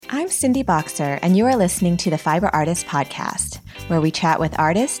I'm Cindy Boxer, and you are listening to the Fiber Artist Podcast, where we chat with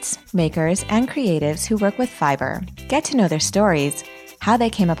artists, makers, and creatives who work with fiber, get to know their stories, how they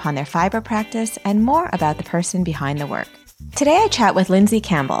came upon their fiber practice, and more about the person behind the work. Today I chat with Lindsey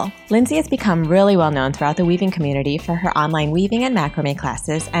Campbell. Lindsey has become really well known throughout the weaving community for her online weaving and macrame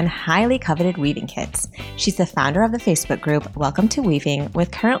classes and highly coveted weaving kits. She's the founder of the Facebook group Welcome to Weaving,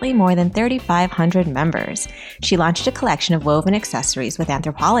 with currently more than 3,500 members. She launched a collection of woven accessories with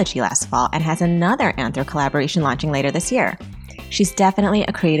Anthropology last fall and has another Anthro collaboration launching later this year. She's definitely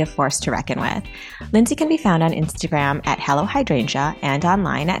a creative force to reckon with. Lindsey can be found on Instagram at HelloHydrangea and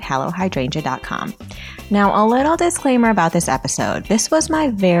online at HelloHydrangea.com. Now, a little disclaimer about this episode. This was my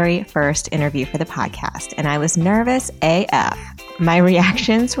very first interview for the podcast, and I was nervous AF. My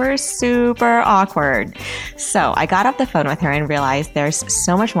reactions were super awkward. So I got off the phone with her and realized there's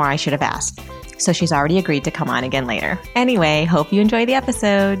so much more I should have asked. So she's already agreed to come on again later. Anyway, hope you enjoy the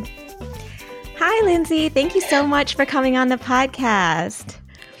episode. Hi, Lindsey. Thank you so much for coming on the podcast.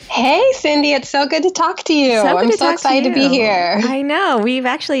 Hey, Cindy. It's so good to talk to you. I'm so excited to be here. I know. We've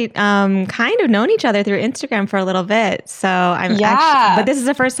actually kind of known each other through Instagram for a little bit. So but this is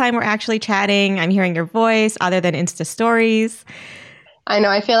the first time we're actually chatting. I'm hearing your voice other than Insta stories. I know.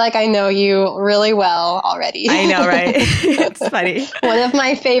 I feel like I know you really well already. I know, right? It's funny. One of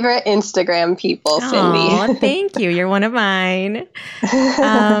my favorite Instagram people, Cindy. Oh, thank you. You're one of mine. So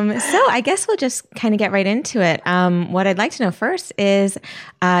I guess we'll just kind of get right into it. What I'd like to know first is,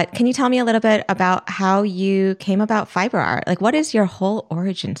 can you tell me a little bit about how you came about fiber art? Like, what is your whole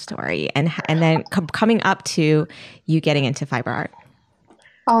origin story? And then coming up to you getting into fiber art?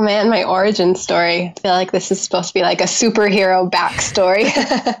 Oh man, my origin story. I feel like this is supposed to be like a superhero backstory.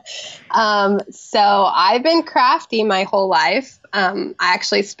 So I've been crafty my whole life. I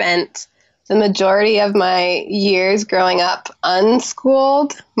actually spent the majority of my years growing up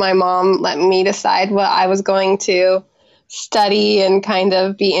unschooled. My mom let me decide what I was going to study and kind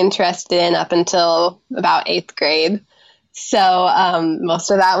of be interested in up until about 8th grade. So most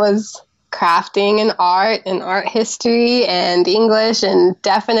of that was crafting and art history and English, and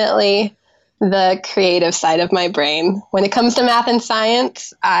definitely the creative side of my brain. When it comes to math and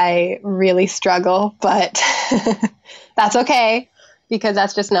science, I really struggle, but that's okay because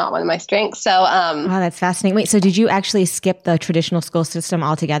that's just not one of my strengths. So, wow, that's fascinating. Wait, so did you actually skip the traditional school system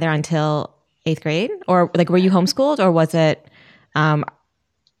altogether until 8th grade? Or like, were you homeschooled, or was it,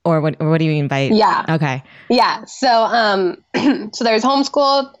 or what do you mean by? Yeah. Okay. Yeah. So, so there's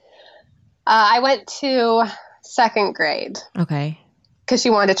homeschooled. I went to 2nd grade. Okay. Because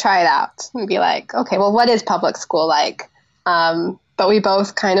she wanted to try it out and be like, okay, well, what is public school like? But we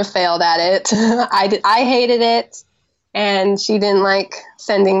both kind of failed at it. I hated it, and she didn't like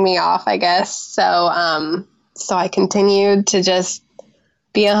sending me off, I guess. So, so I continued to just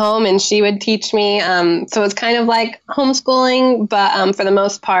be at home, and she would teach me. So it was kind of like homeschooling, but for the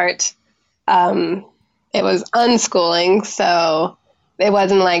most part, it was unschooling. So it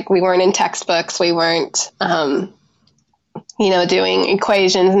wasn't like we weren't in textbooks. We weren't, doing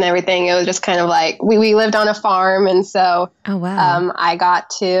equations and everything. It was just kind of like we lived on a farm. And so I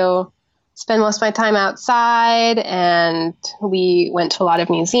got to spend most of my time outside, and we went to a lot of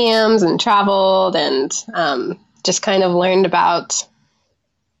museums and traveled, and just kind of learned about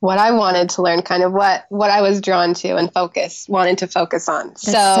what I wanted to learn, kind of what I was drawn to and wanted to focus on.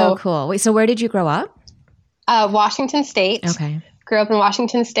 That's so cool. Wait, so where did you grow up? Washington State. Okay. Grew up in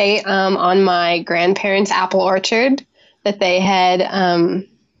Washington State on my grandparents' apple orchard that they had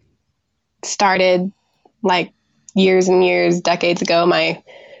started like years and years, decades ago. My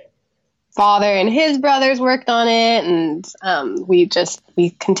father and his brothers worked on it, and we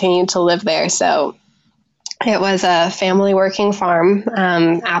continued to live there. So it was a family working farm,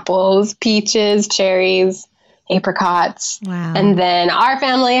 apples, peaches, cherries, apricots. Wow. And then our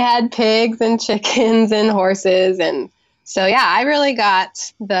family had pigs and chickens and horses, and so, yeah, I really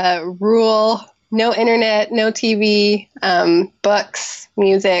got the rural, no internet, no TV, books,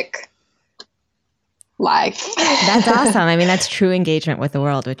 music, life. That's awesome. I mean, that's true engagement with the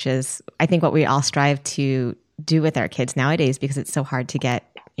world, which is, I think, what we all strive to do with our kids nowadays, because it's so hard to get,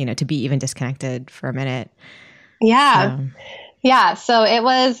 to be even disconnected for a minute. Yeah. So. Yeah. So it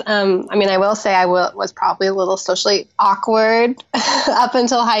was, I will say I was probably a little socially awkward up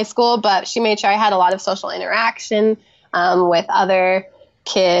until high school, but she made sure I had a lot of social interaction with other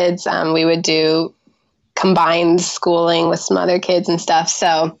kids. We would do combined schooling with some other kids and stuff.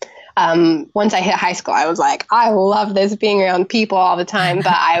 So once I hit high school, I was like, I love this, being around people all the time, but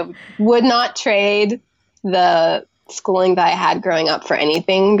I would not trade the schooling that I had growing up for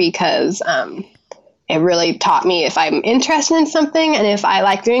anything, because it really taught me if I'm interested in something and if I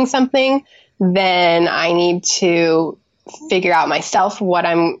like doing something, then I need to figure out myself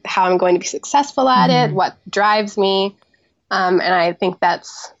how I'm going to be successful at it, what drives me. And I think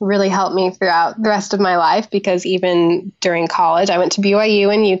that's really helped me throughout the rest of my life, because even during college, I went to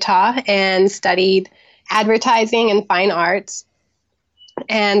BYU in Utah and studied advertising and fine arts.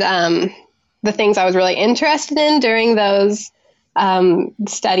 And the things I was really interested in during those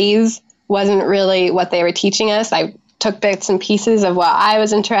studies wasn't really what they were teaching us. I took bits and pieces of what I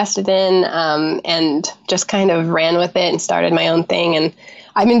was interested in and just kind of ran with it and started my own thing. And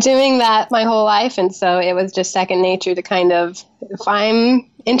I've been doing that my whole life. And so it was just second nature to kind of, if I'm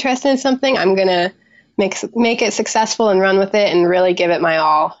interested in something, I'm going to make it successful and run with it and really give it my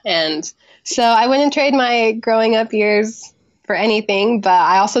all. And so I wouldn't trade my growing up years for anything, but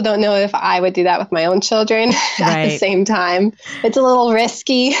I also don't know if I would do that with my own children at the same time. It's a little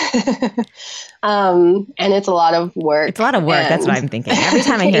risky. And it's a lot of work. It's a lot of work. That's what I'm thinking. Every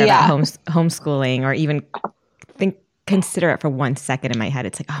time I hear about homeschooling or even consider it for 1 second in my head,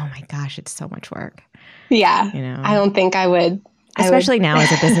 it's like, oh my gosh, it's so much work. Yeah. I don't think I would. Especially now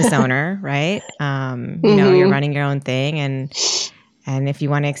as a business owner, right? You know, you're running your own thing, and if you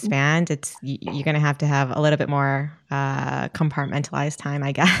want to expand, you're going to have a little bit more compartmentalized time,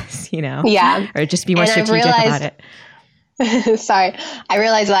 I guess, you know? Yeah. Or just be more strategic about it. Sorry. I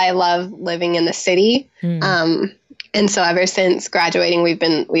realized that I love living in the city. And so ever since graduating,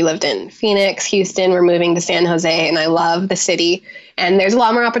 we lived in Phoenix, Houston, we're moving to San Jose, and I love the city. And there's a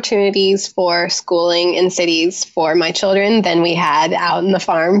lot more opportunities for schooling in cities for my children than we had out in the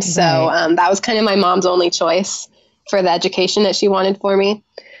farm. So that was kind of my mom's only choice for the education that she wanted for me.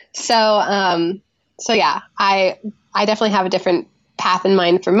 So yeah, I definitely have a different path in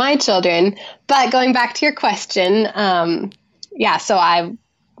mind for my children. But going back to your question, so I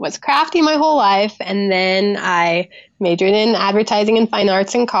was crafty my whole life, and then I majored in advertising and fine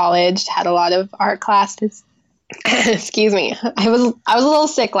arts in college, had a lot of art classes. Excuse me. I was a little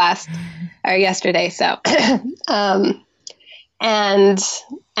sick yesterday, so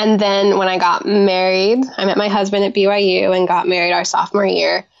and then when I got married, I met my husband at BYU and got married our sophomore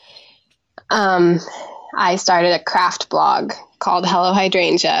year. I started a craft blog called Hello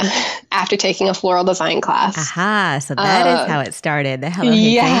Hydrangea after taking a floral design class. Aha, so that is how it started, the Hello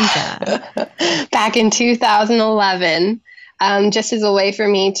Hydrangea. Back in 2011, just as a way for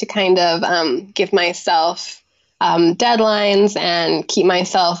me to kind of give myself deadlines and keep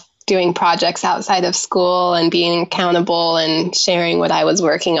myself doing projects outside of school and being accountable and sharing what I was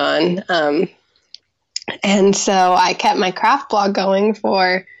working on. And so I kept my craft blog going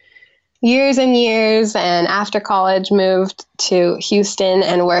for years and years, and after college moved to Houston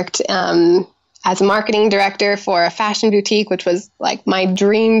and worked as a marketing director for a fashion boutique, which was like my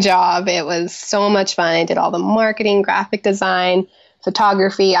dream job. It was so much fun. I did all the marketing, graphic design,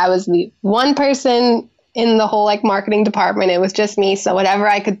 photography. I was the one person in the whole marketing department. It was just me. So whatever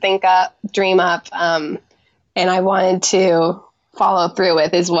I could think up, dream up, and I wanted to follow through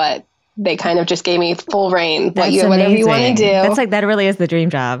with is what they kind of just gave me full reign. Whatever you want to do. That really is the dream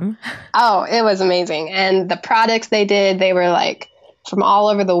job. Oh, it was amazing. And the products they did, they were from all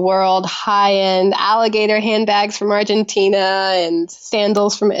over the world, high-end alligator handbags from Argentina and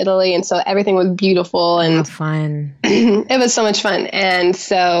sandals from Italy. And so everything was beautiful and fun. It was so much fun. And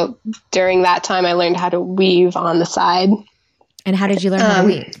so during that time, I learned how to weave on the side. And how did you learn how to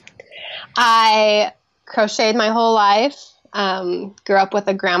weave? I crocheted my whole life. Grew up with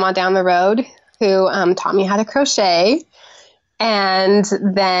a grandma down the road who taught me how to crochet. And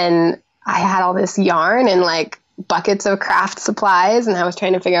then I had all this yarn and buckets of craft supplies, and I was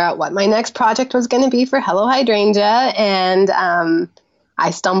trying to figure out what my next project was going to be for Hello Hydrangea. And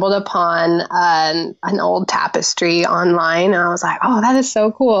I stumbled upon an old tapestry online, and I was like, oh, that is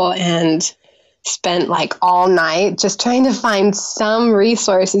so cool. And spent all night just trying to find some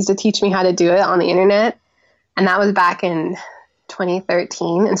resources to teach me how to do it on the internet. And that was back in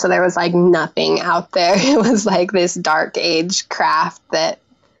 2013. And so there was nothing out there. It was this dark age craft that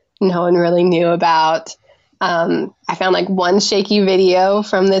no one really knew about. I found one shaky video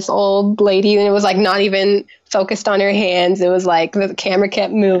from this old lady, and it was not even focused on her hands. It was the camera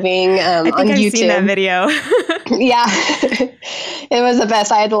kept moving I think on I've YouTube. seen that video. Yeah. It was the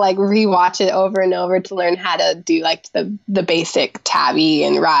best. I had to rewatch it over and over to learn how to do the basic tabby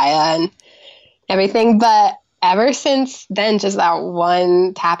and raya and everything. But ever since then, just that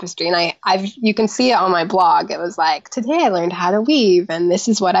one tapestry, and you can see it on my blog. It was today I learned how to weave, and this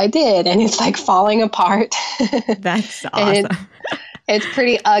is what I did, and it's falling apart. That's awesome. It's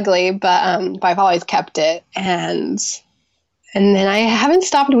pretty ugly, but I've always kept it, and And then I haven't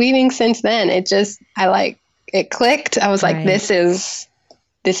stopped weaving since then. It clicked. I was like, Right. this is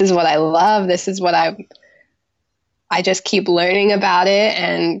what I love. This is what I just keep learning about it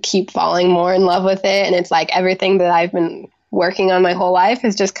and keep falling more in love with it. And it's like everything that I've been working on my whole life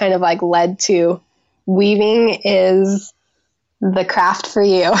has just kind of like led to weaving is the craft for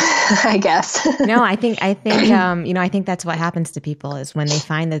you, I guess. No, I think I think that's what happens to people is when they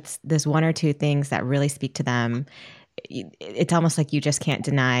find that there's one or two things that really speak to them. It's almost like you just can't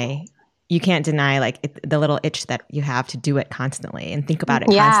deny. You can't deny like the little itch that you have to do it constantly and think about it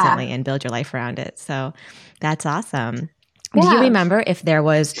constantly and build your life around it. So that's awesome. Yeah. Do you remember if there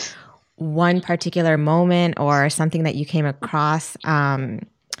was one particular moment or something that you came across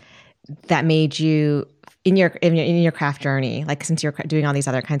that made you in your craft journey, like since you're doing all these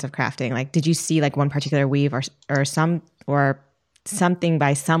other kinds of crafting, like did you see like one particular weave or something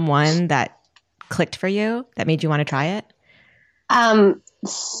by someone that clicked for you that made you want to try it?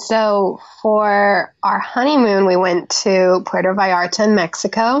 So for our honeymoon, we went to Puerto Vallarta in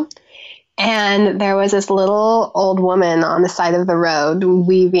Mexico, and there was this little old woman on the side of the road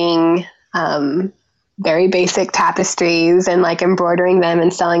weaving very basic tapestries and like embroidering them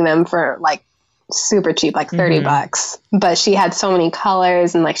and selling them for like super cheap, like $30. But she had so many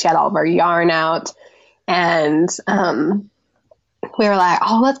colors and like she had all of her yarn out, and we were like,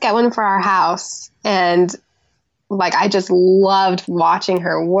 oh, let's get one for our house. And like, I just loved watching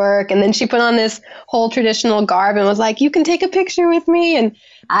her work. And then she put on this whole traditional garb and was like, you can take a picture with me. And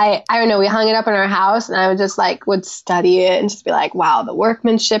I don't know, we hung it up in our house, and I would just like, would study it and just be like, wow, the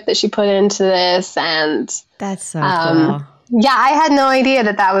workmanship that she put into this. And that's so cool. Yeah, I had no idea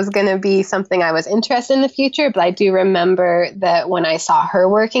that was going to be something I was interested in the future, but I do remember that when I saw her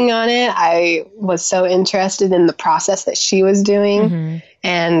working on it, I was so interested in the process that she was doing.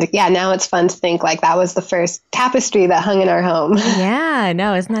 And yeah, now it's fun to think like that was the first tapestry that hung in our home. Yeah,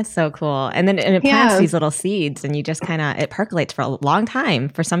 no, isn't that so cool? And then it plants these little seeds, and you just kind of, it percolates for a long time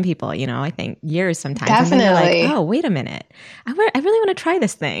for some people, you know, I think years sometimes. Definitely. And then you're like, oh, wait a minute. I really want to try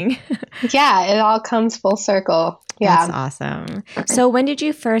this thing. Yeah, it all comes full circle. Yeah. That's awesome. So when did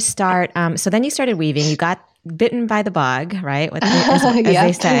you first start? So then you started weaving. You got bitten by the bug, right? As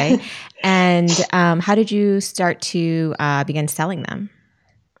they say. And how did you start to begin selling them?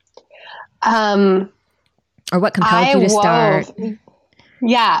 Or what compelled you to start?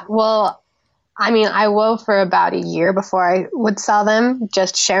 Yeah, well, I mean, I wove for about a year before I would sell them,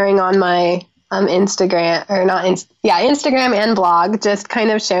 just sharing on my Instagram and blog, just kind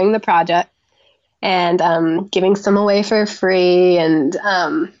of sharing the project and giving some away for free, and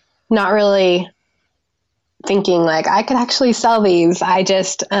not really thinking like I could actually sell these. I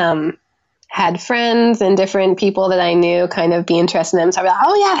just had friends and different people that I knew kind of be interested in them. So I'd be like,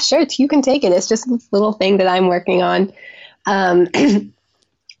 oh yeah, sure, you can take it. It's just this little thing that I'm working on. And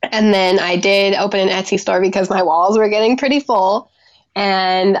then I did open an Etsy store because my walls were getting pretty full.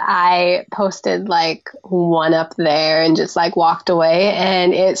 And I posted like one up there and just like walked away,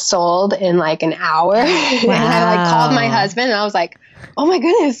 and it sold in like an hour. Wow. And I like called my husband and I was like, oh my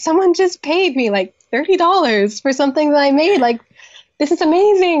goodness, someone just paid me like $30 for something that I made. Like, this is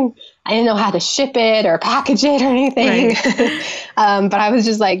amazing. I didn't know how to ship it or package it or anything. Right. But I was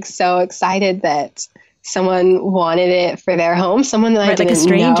just like so excited that someone wanted it for their home. Someone that I didn't know. Like a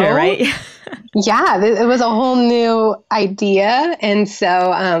stranger, right? Yeah, it was a whole new idea. And so,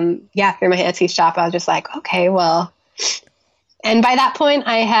 through my Etsy shop, I was just like, okay, well. And by that point,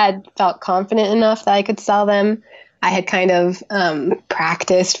 I had felt confident enough that I could sell them. I had kind of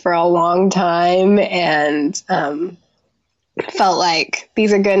practiced for a long time and felt like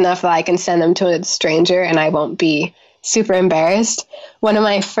these are good enough that I can send them to a stranger and I won't be super embarrassed. One of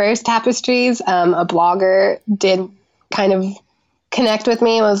my first tapestries, a blogger did kind of connect with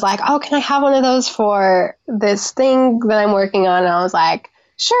me and was like, oh, can I have one of those for this thing that I'm working on? And I was like,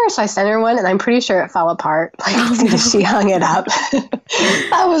 sure. So I sent her one, and I'm pretty sure it fell apart. Like she hung it up.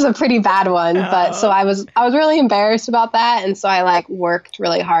 That was a pretty bad one. But so I was really embarrassed about that. And so I like worked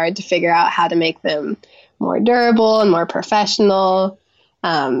really hard to figure out how to make them more durable and more professional.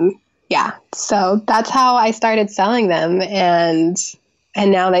 So that's how I started selling them. And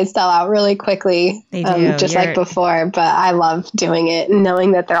now they sell out really quickly, they do. Just like before. But I love doing it and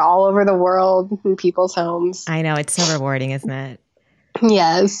knowing that they're all over the world in people's homes. I know. It's so rewarding, isn't it?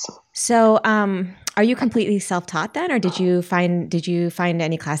 Yes. So are you completely self-taught then? Or did you find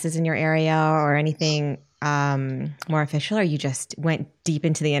any classes in your area or anything more official? Or you just went deep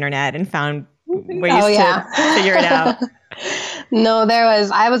into the internet and found ways to figure it out? No,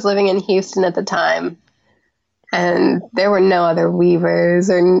 I was living in Houston at the time. And there were no other weavers,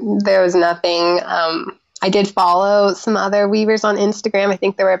 or there was nothing. I did follow some other weavers on Instagram. I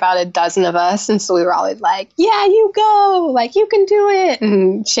think there were about a dozen of us. And so we were always like, yeah, you go, like you can do it,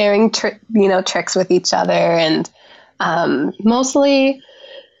 and sharing, tricks with each other. And mostly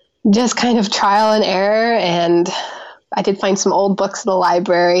just kind of trial and error. And I did find some old books in the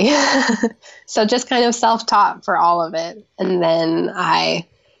library. So just kind of self-taught for all of it. And then I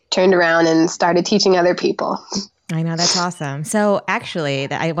turned around and started teaching other people. I know, that's awesome. So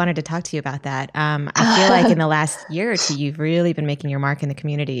actually, I wanted to talk to you about that. I feel like in the last year or two, you've really been making your mark in the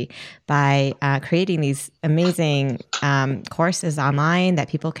community by creating these amazing courses online that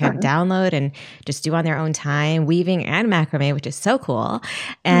people can download and just do on their own time, weaving and macrame, which is so cool.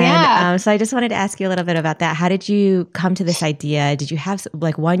 And so I just wanted to ask you a little bit about that. How did you come to this idea? Did you have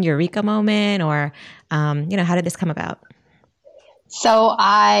like one eureka moment, or how did this come about? So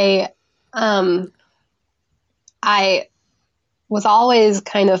I was always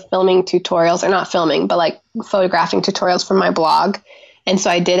kind of filming tutorials, or not filming, but like photographing tutorials for my blog. And so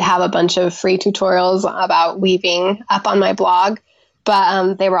I did have a bunch of free tutorials about weaving up on my blog,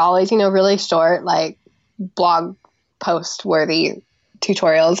 but they were always, really short, like blog post worthy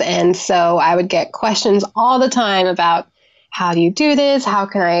tutorials. And so I would get questions all the time about, how do you do this? How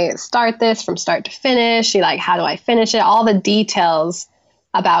can I start this from start to finish? Like, how do I finish it? All the details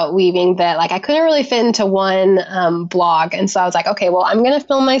about weaving that like I couldn't really fit into one blog. And so I was like, okay, well, I'm going to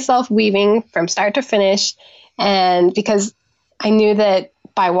film myself weaving from start to finish. And because I knew that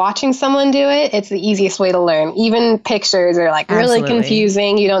by watching someone do it, it's the easiest way to learn. Even pictures are like really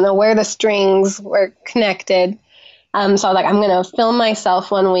confusing. You don't know where the strings were connected. So I was like, I'm going to film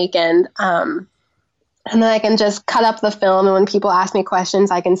myself one weekend. And then I can just cut up the film. And when people ask me questions,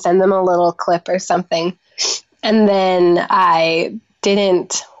 I can send them a little clip or something. And then I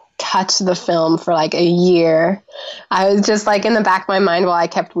didn't touch the film for like a year. I was just like in the back of my mind while I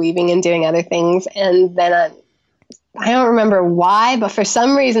kept weaving and doing other things. And then I don't remember why, but for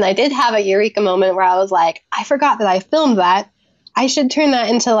some reason I did have a eureka moment where I was like, I forgot that I filmed that. I should turn that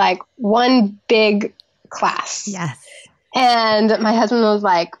into like one big class. Yes. And my husband was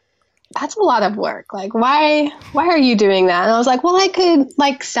like, that's a lot of work. Like, why are you doing that? And I was like, well, I could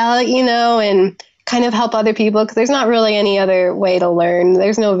like sell it, and kind of help other people, because there's not really any other way to learn.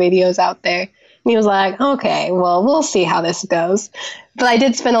 There's no videos out there. And he was like, okay, well, we'll see how this goes. But I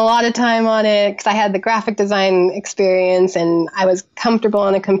did spend a lot of time on it because I had the graphic design experience and I was comfortable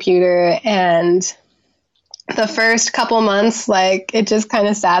on a computer. And the first couple months, like it just kind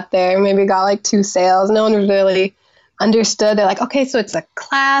of sat there, maybe got like 2 sales. No one really understood. They're like, okay, so it's a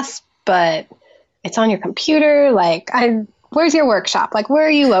class, but it's on your computer. Like, where's your workshop? Like, where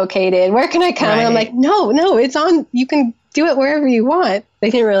are you located? Where can I come? Right. And I'm like, no, it's on. You can do it wherever you want. They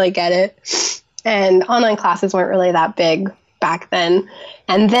didn't really get it. And online classes weren't really that big back then.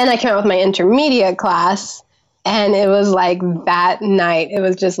 And then I came out with my intermediate class, and it was like that night, it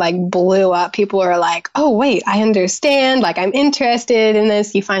was just like blew up. People were like, oh, wait, I understand. Like, I'm interested in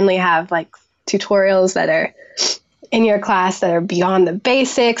this. You finally have like tutorials that are in your class that are beyond the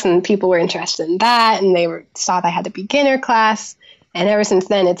basics, and people were interested in that, and saw that I had a beginner class. And ever since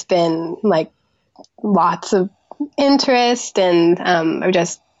then, it's been like lots of interest, and I've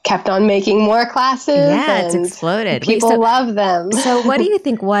just kept on making more classes. Yeah, it's exploded. People love them. So what do you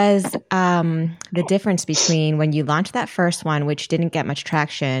think was the difference between when you launched that first one, which didn't get much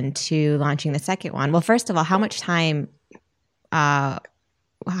traction, to launching the second one? Well, first of all, how much time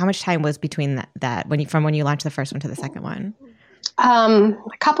was between that when you launched the first one to the second one? A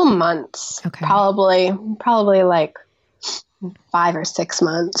couple months. Okay. Probably like 5 or 6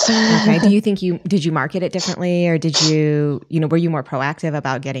 months. Okay. Do you think did you market it differently, or did you, were you more proactive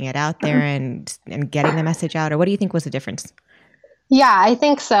about getting it out there and getting the message out, or what do you think was the difference? Yeah, I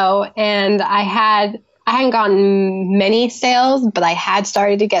think so. And I hadn't gotten many sales, but I had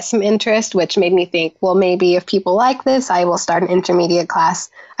started to get some interest, which made me think, well, maybe if people like this, I will start an intermediate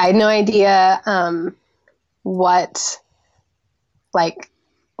class. I had no idea what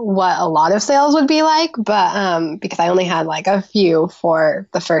a lot of sales would be like, but because I only had like a few for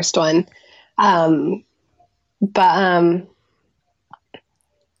the first one.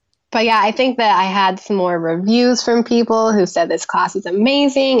 But yeah, I think that I had some more reviews from people who said this class is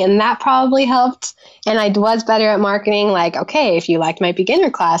amazing, and that probably helped. And I was better at marketing. Like, okay, if you liked my beginner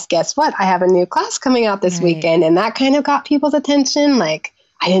class, guess what? I have a new class coming out this weekend. And that kind of got people's attention. Like,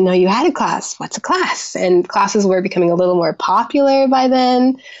 I didn't know you had a class. What's a class? And classes were becoming a little more popular by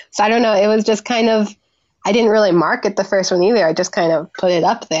then. So I don't know. It was just kind of, I didn't really market the first one either. I just kind of put it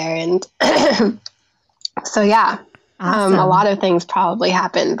up there. And so, yeah. Awesome. A lot of things probably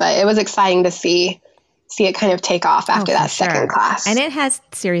happened, but it was exciting to see it kind of take off after that second class. And it has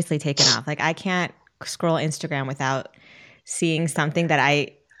seriously taken off. Like, I can't scroll Instagram without seeing something that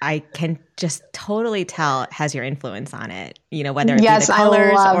I can just totally tell has your influence on it, whether it be the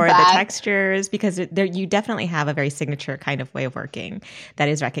colors or the textures, because you definitely have a very signature kind of way of working that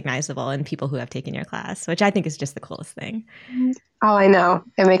is recognizable in people who have taken your class, which I think is just the coolest thing. Oh, I know.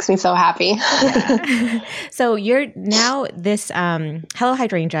 It makes me so happy. Yeah. So you're now this Hello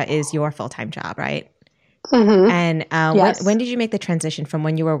Hydrangea is your full-time job, right? Mm-hmm. And yes. when did you make the transition from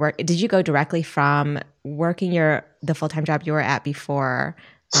when you were did you go directly from working the full-time job you were at before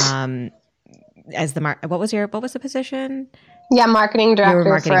as what was the position? Yeah, marketing director. You were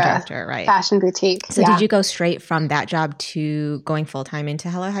marketing director, right? Fashion boutique. So did you go straight from that job to going full-time into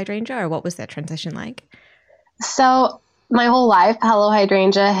Hello Hydrangea, or what was that transition like? So my whole life, Hello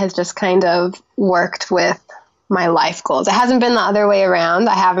Hydrangea has just kind of worked with my life goals. It hasn't been the other way around.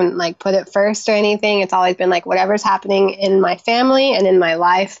 I haven't put it first or anything. It's always been whatever's happening in my family and in my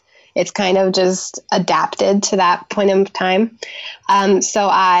life, it's kind of just adapted to that point in time. So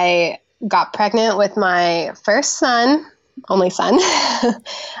I got pregnant with my first son, only son.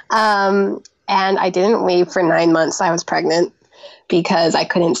 And I didn't leave for 9 months. I was pregnant because I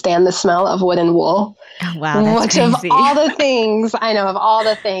couldn't stand the smell of wood and wool. Oh, wow, that's crazy. Of all the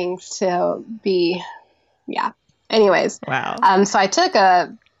things to be, yeah. Anyways, wow. So I took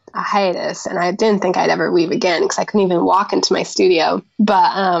a hiatus, and I didn't think I'd ever weave again because I couldn't even walk into my studio.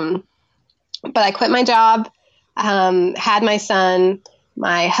 But I quit my job, had my son.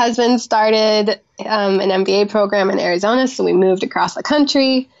 My husband started an MBA program in Arizona, so we moved across the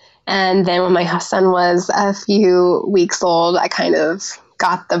country. And then when my son was a few weeks old, I kind of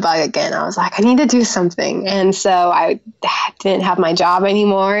got the bug again. I was like, I need to do something. And so I didn't have my job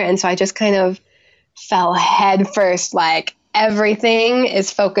anymore. And so I just kind of fell head first, everything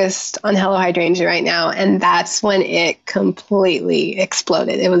is focused on Hello Hydrangea right now. And that's when it completely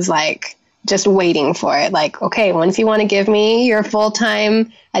exploded. It was just waiting for it. Okay, once you want to give me your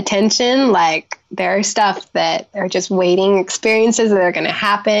full-time attention, there are stuff that are just waiting, experiences that are going to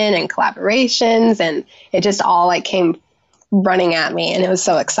happen, and collaborations. And it just all came running at me, and it was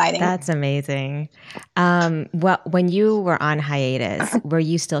so exciting. That's amazing. When you were on hiatus, were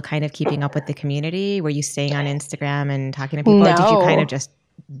you still kind of keeping up with the community? Were you staying on Instagram and talking to people? No. Or did you kind of just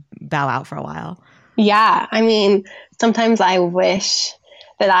bow out for a while? Yeah. I mean, sometimes I wish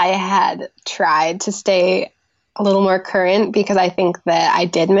that I had tried to stay a little more current, because I think that I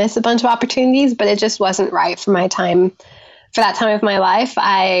did miss a bunch of opportunities, but it just wasn't right for that time of my life.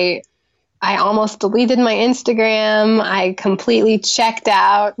 I almost deleted my Instagram. I completely checked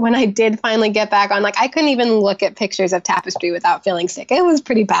out. When I did finally get back on, I couldn't even look at pictures of tapestry without feeling sick. It was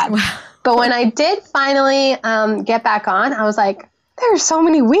pretty bad. Wow. But when I did finally get back on, I was like, there are so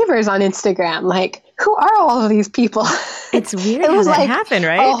many weavers on Instagram. Who are all of these people? It's weird how that happened,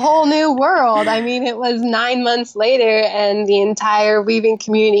 right? A whole new world. I mean, it was 9 months later, and the entire weaving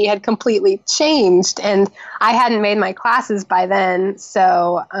community had completely changed. And I hadn't made my classes by then,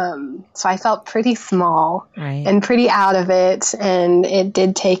 so I felt pretty small, right, and pretty out of it. And it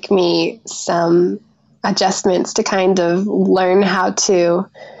did take me some adjustments to kind of learn how to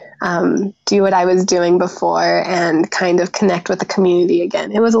do what I was doing before and kind of connect with the community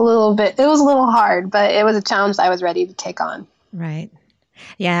again. It was a little hard, but it was a challenge I was ready to take on. Right.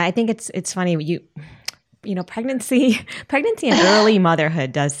 Yeah. I think it's funny. Pregnancy and early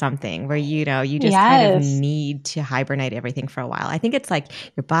motherhood does something where, you just kind of need to hibernate everything for a while. I think it's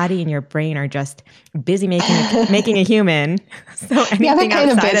your body and your brain are just busy making a human. So anything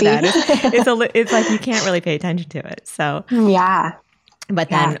outside of that, it's you can't really pay attention to it. So yeah. But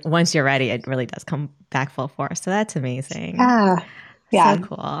then once you're ready, it really does come back full force. So that's amazing. Yeah. So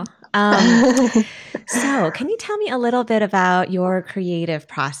cool. So can you tell me a little bit about your creative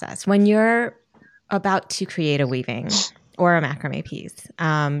process when you're about to create a weaving or a macrame piece?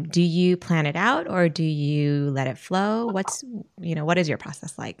 Do you plan it out, or do you let it flow? What is your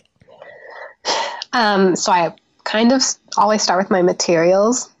process like? So I kind of always start with my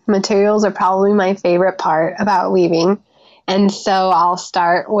materials. Materials are probably my favorite part about weaving. And so I'll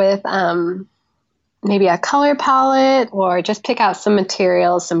start with maybe a color palette, or just pick out some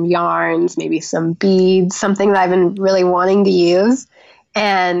materials, some yarns, maybe some beads, something that I've been really wanting to use.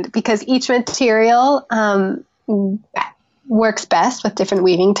 And because each material works best with different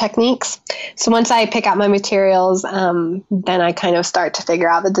weaving techniques. So once I pick out my materials, then I kind of start to figure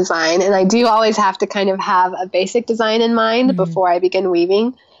out the design. And I do always have to kind of have a basic design in mind before I begin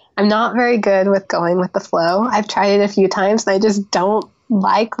weaving. I'm not very good with going with the flow. I've tried it a few times, and I just don't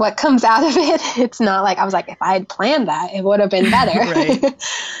like what comes out of it. It's not if I had planned that, it would have been better. Right.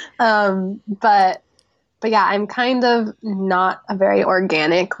 But But yeah, I'm kind of not a very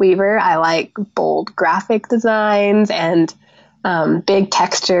organic weaver. I like bold graphic designs and big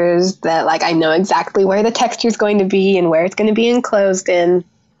textures that like I know exactly where the texture is going to be and where it's going to be enclosed in.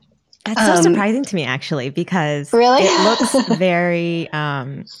 That's so surprising to me, actually, because really? It looks very,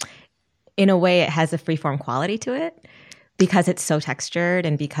 in a way, it has a freeform quality to it because it's so textured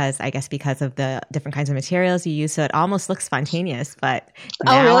and because of the different kinds of materials you use. So it almost looks spontaneous, but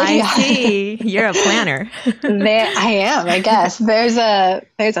now really? I see you're a planner. There, I am, I guess. There's a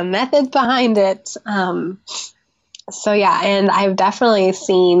method behind it. So yeah, and I've definitely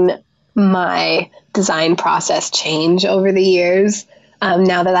seen my design process change over the years.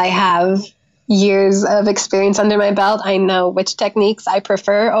 Now that I have years of experience under my belt, I know which techniques I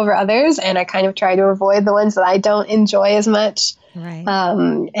prefer over others, and I kind of try to avoid the ones that I don't enjoy as much. Right.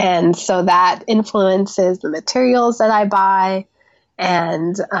 And so that influences the materials that I buy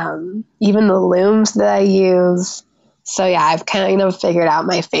and even the looms that I use. So yeah, I've kind of figured out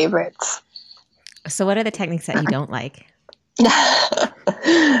my favorites. So what are the techniques that you don't like?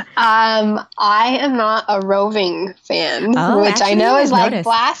 I am not a roving fan, which actually, I know is like noticed.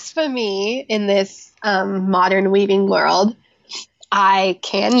 blasphemy in this modern weaving world. I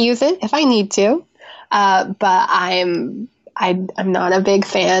can use it if I need to, but I'm not a big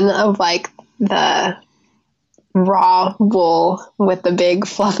fan of like the raw wool with the big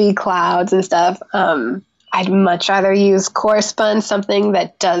fluffy clouds and stuff. I'd much rather use core spun, something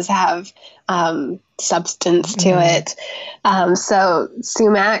that does have substance to it. So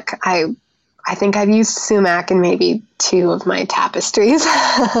sumac, I think I've used sumac in maybe 2 of my tapestries.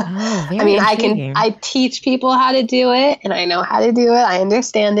 Oh, very I mean, intriguing. I teach people how to do it and I know how to do it. I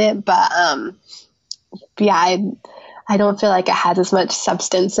understand it, but yeah, I don't feel like it has as much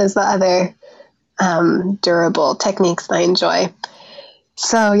substance as the other durable techniques that I enjoy.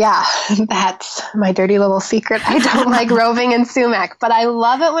 So yeah, that's my dirty little secret. I don't like roving and sumac, but I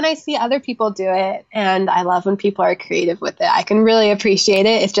love it when I see other people do it. And I love when people are creative with it. I can really appreciate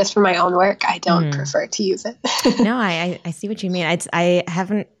it. It's just for my own work. I don't prefer to use it. No, I see what you mean. I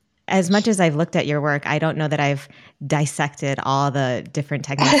haven't, as much as I've looked at your work, I don't know that I've dissected all the different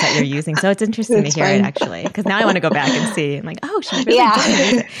techniques that you're using. So it's interesting to hear it actually, because now I want to go back and see. I'm like, oh, she really does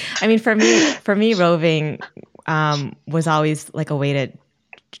use it. I mean, for me, roving was always like a way to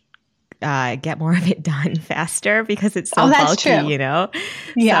get more of it done faster because it's so bulky, true. you know?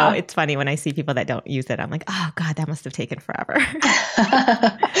 Yeah. So it's funny when I see people that don't use it, I'm like, oh God, that must have taken forever.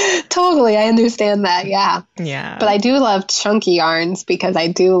 Totally. I understand that. Yeah. Yeah. But I do love chunky yarns because I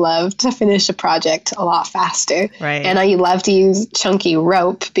do love to finish a project a lot faster. Right. And I love to use chunky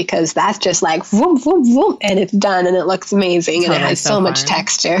rope because that's just like whoop, whoop, whoop, and it's done and it looks amazing and it has so much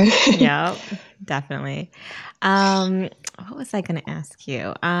texture. Yeah, definitely. What was I going to ask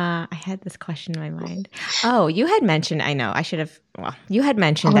you? I had this question in my mind. Oh, you had mentioned, you had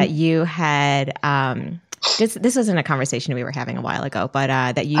mentioned that you had, this wasn't a conversation we were having a while ago, but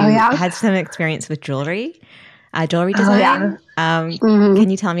that you had some experience with jewelry design. Can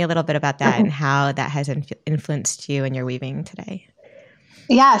you tell me a little bit about that and how that has influenced you in your weaving today?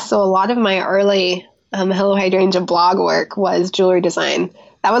 Yeah, so a lot of my early Hello Hydrangea blog work was jewelry design.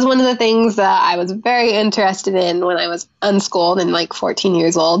 That was one of the things that I was very interested in when I was unschooled and like 14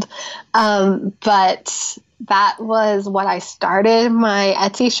 years old. But that was what I started my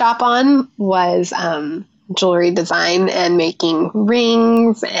Etsy shop on was jewelry design and making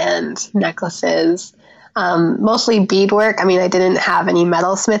rings and necklaces, mostly beadwork. I mean, I didn't have any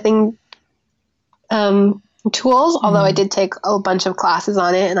metal smithing tools, although I did take a bunch of classes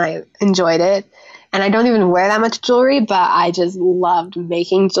on it and I enjoyed it. And I don't even wear that much jewelry, but I just loved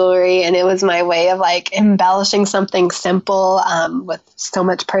making jewelry. And it was my way of like embellishing something simple with so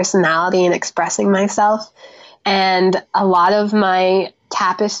much personality and expressing myself. And a lot of my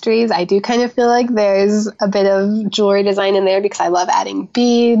tapestries, I do kind of feel like there's a bit of jewelry design in there because I love adding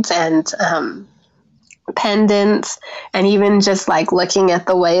beads and pendants, and even just like looking at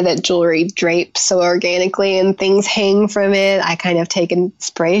the way that jewelry drapes so organically and things hang from it. I kind of take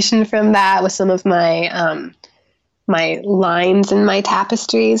inspiration from that with some of my my lines in my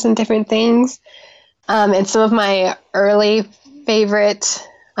tapestries and different things. And some of my early favorite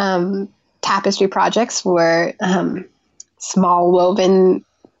tapestry projects were small woven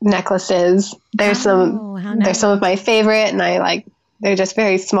necklaces. They're some of my favorite, and they're just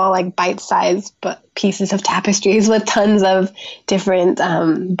very small, like bite-sized pieces of tapestries with tons of different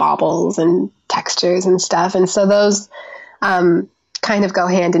baubles and textures and stuff. And so those kind of go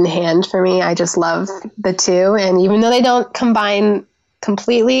hand in hand for me. I just love the two. And even though they don't combine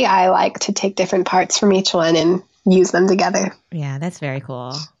completely, I like to take different parts from each one and use them together. Yeah, that's very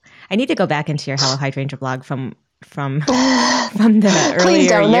cool. I need to go back into your Hello Hydrangea blog from the earlier Please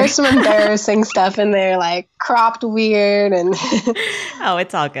don't. years. There's some embarrassing stuff in there, like cropped weird, and oh,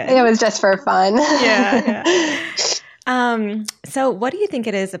 it's all good. It was just for fun. So what do you think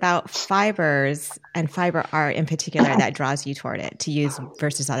it is about fibers and fiber art in particular that draws you toward it to use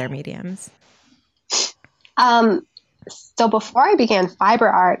versus other mediums? So before I began fiber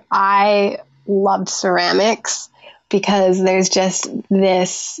art, I loved ceramics because there's just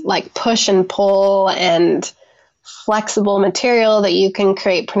this like push and pull and flexible material that you can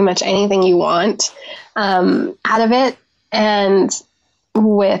create pretty much anything you want out of it. And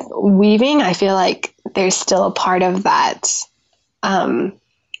with weaving, I feel like there's still a part of that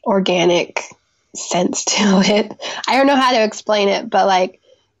organic sense to it. I don't know how to explain it, but like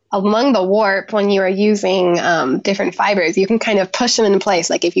among the warp, when you are using different fibers, you can kind of push them into place.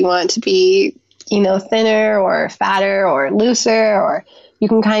 Like if you want it to be, thinner or fatter or looser, or you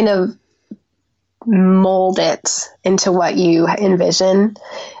can kind of mold it into what you envision.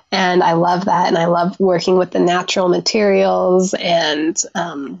 And I love that. And I love working with the natural materials and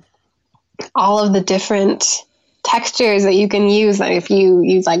all of the different textures that you can use. Like if you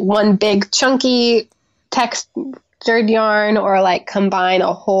use like one big chunky textured yarn, or like combine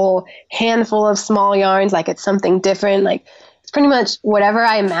a whole handful of small yarns, like it's something different. Like it's pretty much whatever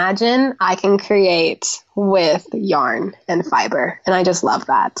I imagine I can create with yarn and fiber. And I just love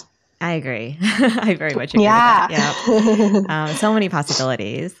that. I agree. I very much agree with that. Yeah. So many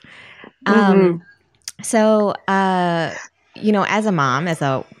possibilities. So, as a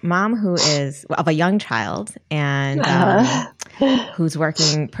mom who is of a young child and who's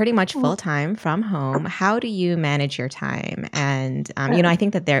working pretty much full time from home, how do you manage your time? And, I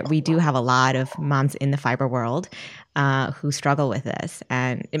think that we do have a lot of moms in the fiber world who struggle with this,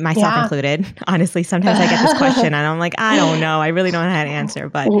 and myself included. Honestly, sometimes I get this question and I'm like, I don't know. I really don't know how to answer.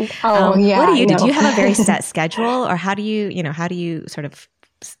 But what do you do? Do you have a very set schedule, or how do you sort of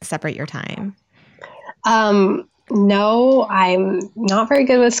separate your time? No, I'm not very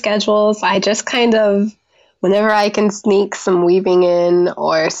good with schedules. I just kind of, whenever I can sneak some weaving in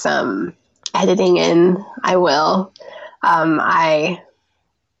or some editing in, I will. I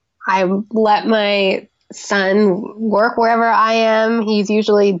let my son work wherever I am. He's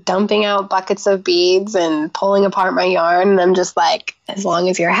usually dumping out buckets of beads and pulling apart my yarn. And I'm just like, as long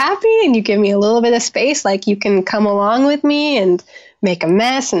as you're happy and you give me a little bit of space, like you can come along with me and make a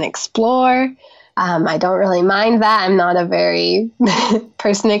mess and explore. I don't really mind that. I'm not a very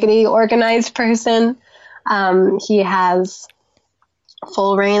persnickety organized person. He has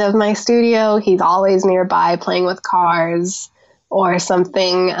full reign of my studio. He's always nearby playing with cars or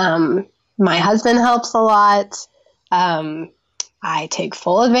something. My husband helps a lot. I take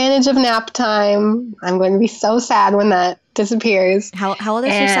full advantage of nap time. I'm going to be so sad when that disappears. How old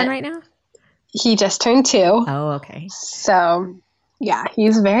is your son right now? He just turned 2. Oh, okay. So, yeah,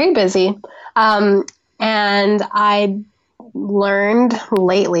 he's very busy. And I learned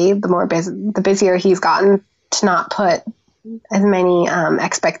lately, the busier he's gotten, to not put as many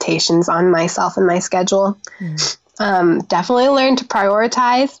expectations on myself and my schedule. Definitely learned to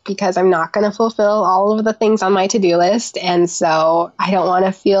prioritize, because I'm not going to fulfill all of the things on my to-do list. And so I don't want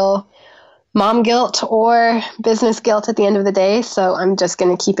to feel mom guilt or business guilt at the end of the day. So I'm just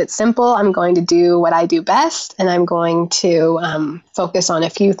going to keep it simple. I'm going to do what I do best, and I'm going to focus on a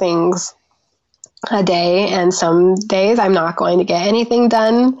few things a day. And some days I'm not going to get anything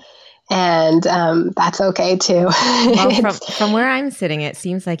done. And that's okay too. Well, from where I'm sitting, it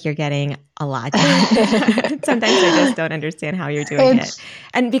seems like you're getting a lot done. Sometimes I just don't understand how you're doing it.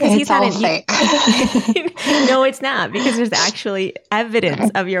 And because he's not fake. No, it's not, because there's actually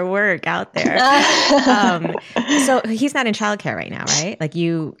evidence of your work out there. So he's not in childcare right now, right? Like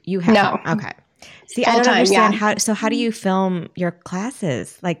you have. No. Okay. See, Full I don't time, understand yeah. how do you film your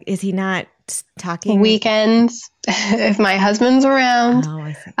classes? Like, is he not talking? Weekends, if my husband's around,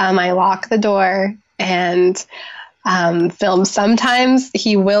 I see. I lock the door and film. Sometimes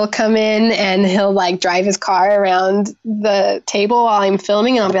he will come in and he'll like drive his car around the table while I'm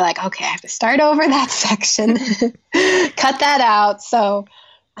filming, and I'll be like, okay, I have to start over that section, cut that out. So,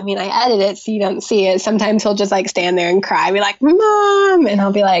 I edit it so you don't see it. Sometimes he'll just like stand there and cry, be like, Mom, and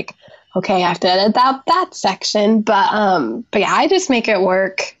I'll be like, okay, I have to edit out that section. But yeah, I just make it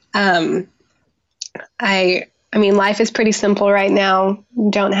work. Life is pretty simple right now.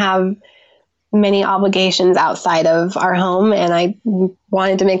 We don't have many obligations outside of our home, and I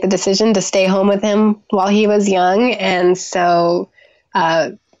wanted to make the decision to stay home with him while he was young. And so,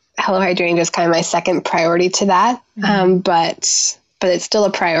 Hello Hydrangea is kind of my second priority to that. But it's still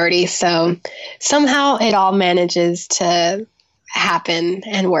a priority. So somehow it all manages to happen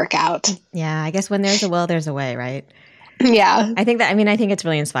and work out. Yeah, I guess when there's a will, there's a way, right? Yeah. I think it's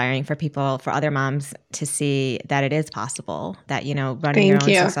really inspiring for people, for other moms to see that it is possible, that, running your own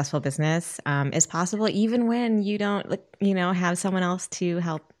successful business is possible, even when you don't, have someone else to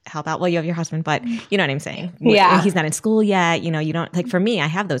help out. Well, you have your husband, but you know what I'm saying? Yeah. He's not in school yet. You don't, like, for me, I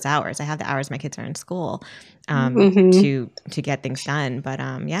have those hours. I have the hours my kids are in school to get things done. But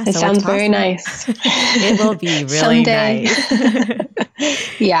yeah. It sounds very nice. It will be really nice.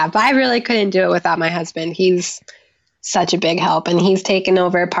 Yeah, but I really couldn't do it without my husband. He's such a big help, and he's taken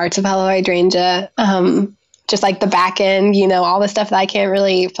over parts of Hello Hydrangea, just like the back end, all the stuff that I can't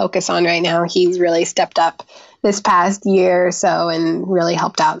really focus on right now. He's really stepped up this past year or so and really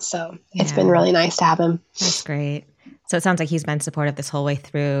helped out. So it's been really nice to have him. That's great. So it sounds like he's been supportive this whole way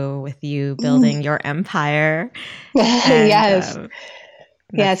through with you building your empire. And, yes.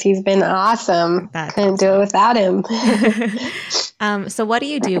 Yes, he's been awesome. Couldn't do it without him. So what do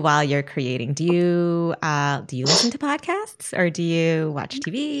you do while you're creating? Do you listen to podcasts, or do you watch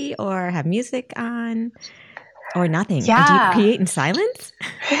TV, or have music on, or nothing? Yeah. And do you create in silence?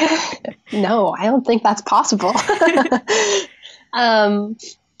 No, I don't think that's possible.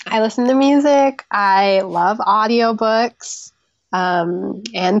 I listen to music. I love audiobooks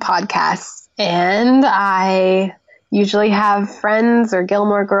and podcasts. And I usually have Friends or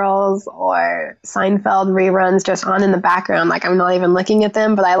Gilmore Girls or Seinfeld reruns just on in the background. Like, I'm not even looking at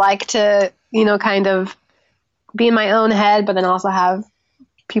them, but I like to, kind of be in my own head, but then also have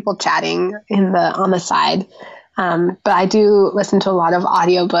people chatting on the side. But I do listen to a lot of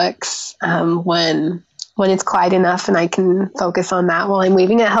audiobooks when it's quiet enough and I can focus on that while I'm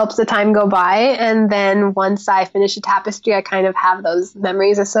weaving. It helps the time go by. And then once I finish a tapestry, I kind of have those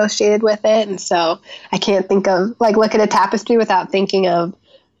memories associated with it. And so I can't look at a tapestry without thinking of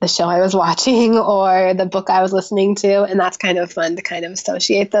the show I was watching or the book I was listening to. And that's kind of fun to kind of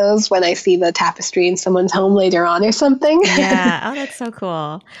associate those when I see the tapestry in someone's home later on or something. Yeah. Oh, that's so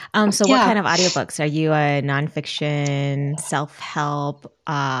cool. So what kind of audiobooks? Are you a nonfiction, self-help,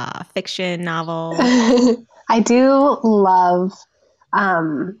 fiction novel? I do love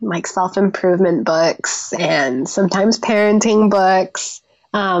like self-improvement books and sometimes parenting books.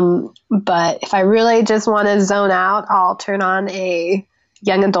 But if I really just want to zone out, I'll turn on a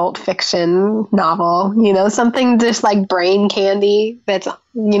young adult fiction novel, something just like brain candy that's,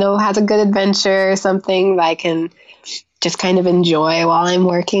 has a good adventure, something that I can just kind of enjoy while I'm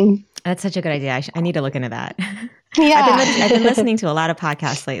working. That's such a good idea. I need to look into that. Yeah. I've been listening to a lot of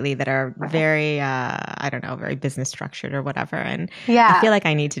podcasts lately that are very, very business structured or whatever. And I feel like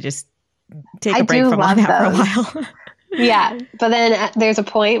I need to just take a break from all that for a while. Yeah. But then there's a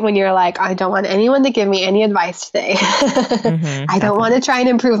point when you're like, I don't want anyone to give me any advice today. I don't want to try and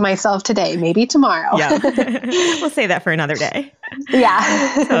improve myself today. Maybe tomorrow. Yeah. We'll save that for another day.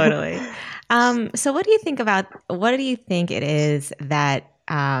 Yeah. Totally. So what do you think it is that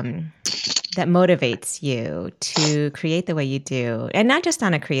that motivates you to create the way you do, and not just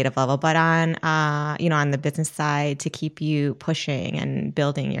on a creative level, but on on the business side, to keep you pushing and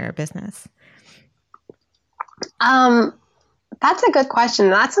building your business? That's a good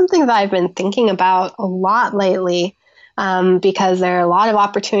question. That's something that I've been thinking about a lot lately, because there are a lot of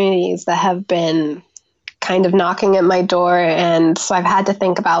opportunities that have been kind of knocking at my door. And so I've had to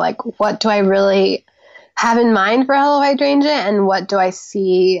think about, like, what do I really have in mind for Hello Hydrangea, and what do I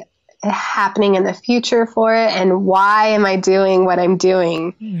see happening in the future for it, and why am I doing what I'm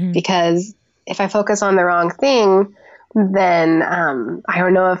doing? Mm-hmm. Because if I focus on the wrong thing, then I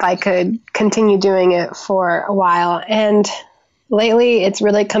don't know if I could continue doing it for a while. And lately, it's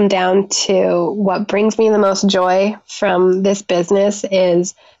really come down to what brings me the most joy from this business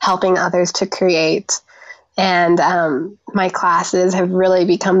is helping others to create. And my classes have really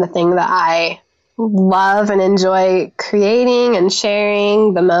become the thing that I love and enjoy creating and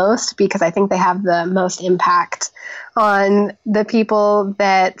sharing the most, because I think they have the most impact on the people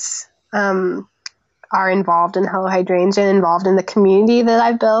that are involved in Hello Hydrangea and involved in the community that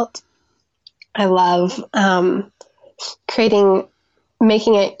I've built. I love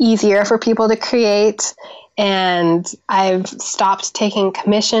making it easier for people to create. And I've stopped taking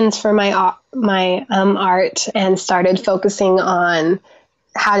commissions for my art and started focusing on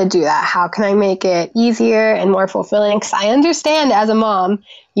how to do that. How can I make it easier and more fulfilling? Because I understand, as a mom,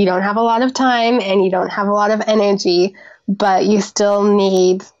 you don't have a lot of time and you don't have a lot of energy, but you still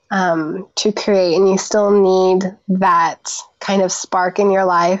need to create, and you still need that kind of spark in your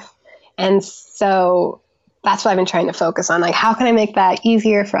life. And so that's what I've been trying to focus on. Like, how can I make that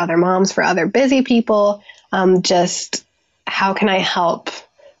easier for other moms, for other busy people? Just how can I help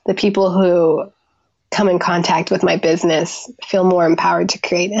the people who come in contact with my business, feel more empowered to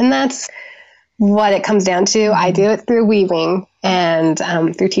create. And that's what it comes down to. I do it through weaving and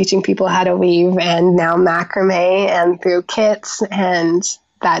through teaching people how to weave, and now macrame, and through kits. And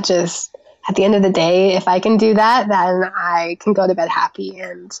that just, at the end of the day, if I can do that, then I can go to bed happy.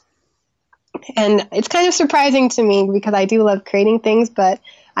 And it's kind of surprising to me because I do love creating things, but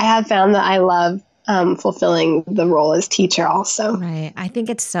I have found that I love fulfilling the role as teacher also. Right. I think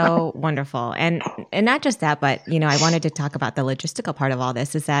it's so wonderful. And not just that, but, I wanted to talk about the logistical part of all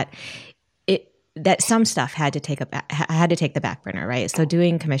this, is that that some stuff had to take the back burner, right? So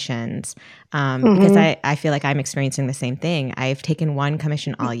doing commissions, because I feel like I'm experiencing the same thing. I've taken one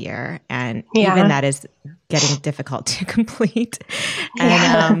commission all year, and even that is getting difficult to complete.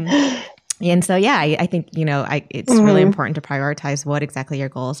 And so, I think, it's really important to prioritize what exactly your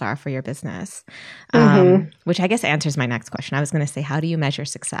goals are for your business, which I guess answers my next question. I was going to say, how do you measure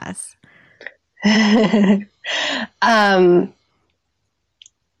success? I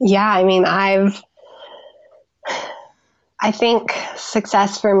think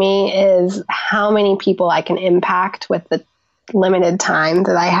success for me is how many people I can impact with the limited time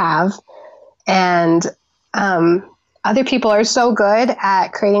that I have. And other people are so good at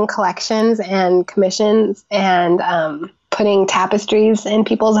creating collections and commissions and putting tapestries in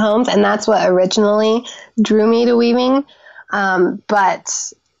people's homes. And that's what originally drew me to weaving.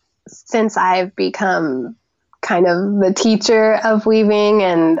 But since I've become kind of the teacher of weaving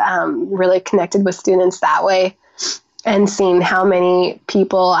and really connected with students that way, and seen how many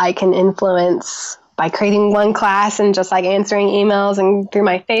people I can influence by creating one class and just like answering emails and through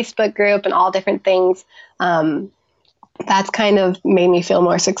my Facebook group and all different things, that's kind of made me feel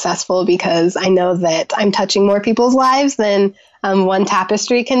more successful, because I know that I'm touching more people's lives than one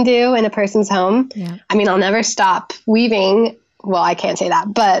tapestry can do in a person's home. Yeah. I mean, I'll never stop weaving. Well, I can't say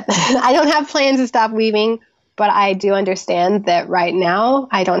that, but I don't have plans to stop weaving. But I do understand that right now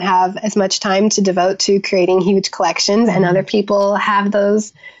I don't have as much time to devote to creating huge collections, and other people have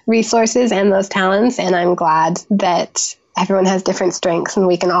those resources and those talents. And I'm glad that everyone has different strengths and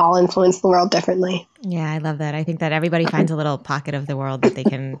we can all influence the world differently. Yeah, I love that. I think that everybody finds a little pocket of the world that they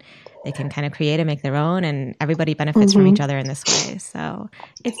can kind of create and make their own, and everybody benefits from each other in this way. So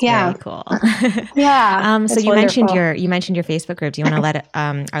it's very cool. Yeah. So you mentioned your Facebook group. Do you want to let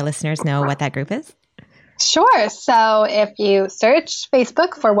our listeners know what that group is? Sure. So if you search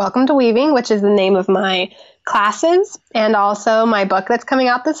Facebook for Welcome to Weaving, which is the name of my classes and also my book that's coming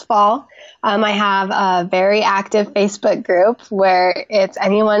out this fall, I have a very active Facebook group where it's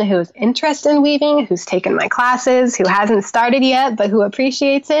anyone who's interested in weaving, who's taken my classes, who hasn't started yet, but who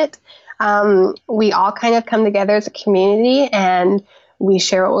appreciates it. We all kind of come together as a community, and we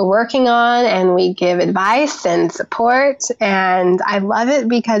share what we're working on, and we give advice and support. And I love it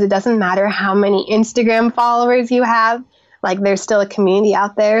because it doesn't matter how many Instagram followers you have. Like, there's still a community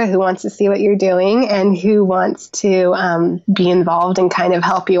out there who wants to see what you're doing and who wants to be involved and kind of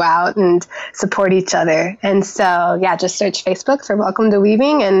help you out and support each other. And so, just search Facebook for Welcome to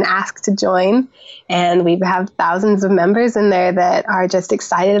Weaving and ask to join. And we have thousands of members in there that are just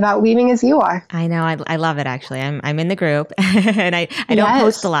excited about weaving as you are. I know. I love it, actually. I'm in the group, and I don't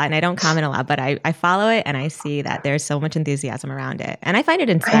post a lot and I don't comment a lot, but I follow it, and I see that there's so much enthusiasm around it. And I find it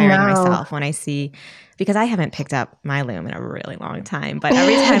inspiring myself when I see, because I haven't picked up my loom in a really long time, but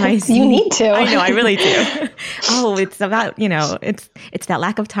every time I see... You need to. I know, I really do. It's about, it's that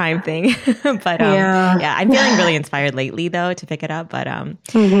lack of time thing. But I'm feeling really inspired lately, though, to pick it up. But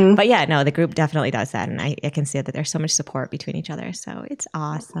the group definitely does that. And I can see that there's so much support between each other. So it's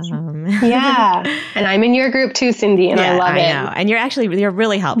awesome. Yeah. And I'm in your group too, Cindy, and I love it. I know. And you're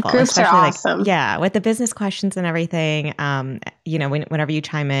really helpful. Groups are awesome. With the business questions and everything, whenever you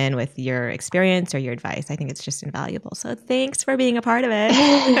chime in with your experience or your advice, I think it's just invaluable. So thanks for being a part of it.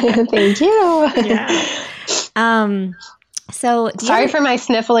 Thank you. Yeah. Sorry for my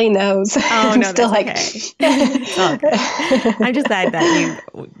sniffly nose. Oh, no, that's okay. I'm just glad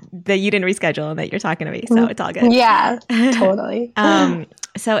that you didn't reschedule and that you're talking to me. So it's all good. Yeah, totally.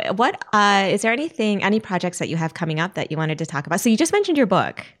 So what, is there any projects that you have coming up that you wanted to talk about? So you just mentioned your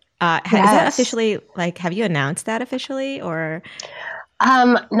book. Is that officially, have you announced that officially, or?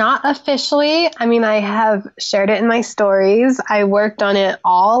 Not officially. I mean, I have shared it in my stories. I worked on it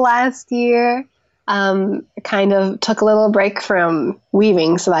all last year. Kind of took a little break from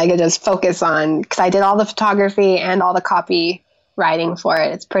weaving so that I could just focus on, because I did all the photography and all the copy writing for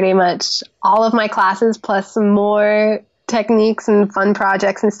it. It's pretty much all of my classes plus some more techniques and fun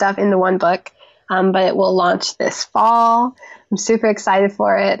projects and stuff into one book. But it will launch this fall. I'm super excited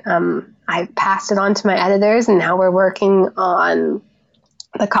for it. I passed it on to my editors, and now we're working on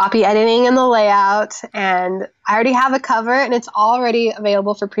the copy editing and the layout, and I already have a cover, and it's already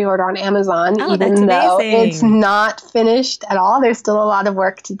available for pre-order on Amazon, Oh, even that's though amazing. it's not finished at all. There's still a lot of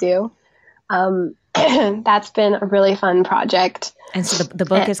work to do. That's been a really fun project. And so the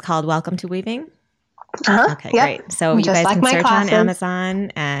book is called Welcome to Weaving? Okay, yep. great. So you Just guys can my search classes on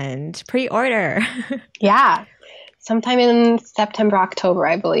Amazon and pre-order. Yeah. Sometime in September, October,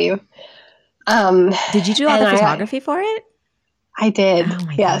 I believe. Did you do all the photography for it? I did. Oh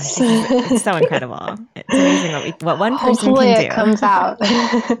my yes. gosh. It's so incredible. It's amazing what one person Hopefully can do. it comes out.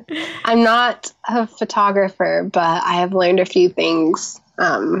 I'm not a photographer, but I have learned a few things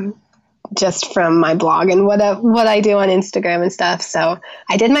just from my blog and what I do on Instagram and stuff. So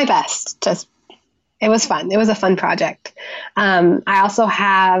I did my best. It was fun. It was a fun project. I also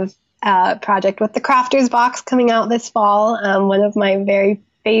have a project with the Crafters Box coming out this fall. One of my very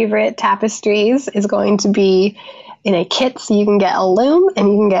favorite tapestries is going to be in a kit, so you can get a loom and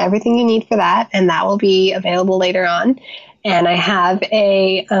you can get everything you need for that, and that will be available later on. And I have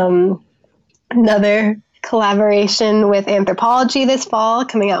another collaboration with Anthropology this fall,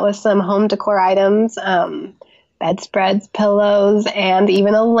 coming out with some home decor items, bedspreads, pillows, and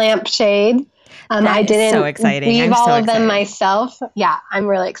even a lampshade. I didn't so exciting. weave all of them myself. Yeah, I'm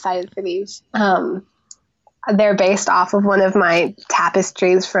really excited for these. They're based off of one of my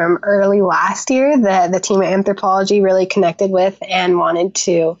tapestries from early last year that the team at Anthropology really connected with and wanted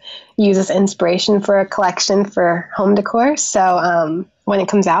to use as inspiration for a collection for home decor. So when it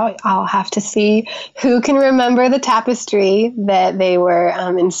comes out, I'll have to see who can remember the tapestry that they were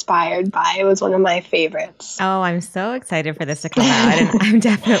inspired by. It was one of my favorites. Oh, I'm so excited for this to come out, and I'm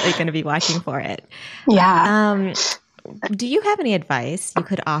definitely going to be watching for it. Yeah. Do you have any advice you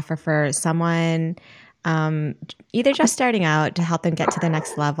could offer for someone either just starting out to help them get to the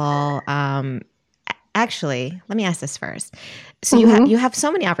next level? Actually, let me ask this first. So you have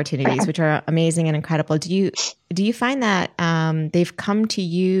so many opportunities, which are amazing and incredible. Do you find that they've come to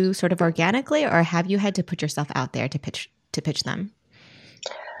you sort of organically, or have you had to put yourself out there to pitch them?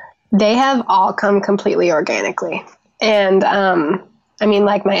 They have all come completely organically. And I mean,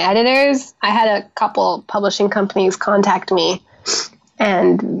 like my editors, I had a couple publishing companies contact me,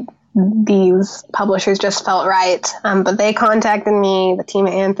 and these publishers just felt right. But they contacted me. The team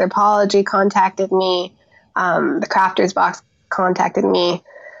at Anthropology contacted me. The Crafters Box contacted me.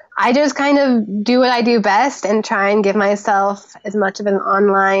 I just kind of do what I do best and try and give myself as much of an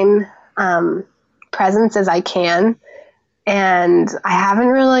online presence as I can. And I haven't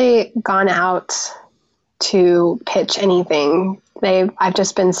really gone out to pitch anything. I've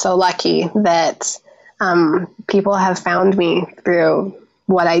just been so lucky that people have found me through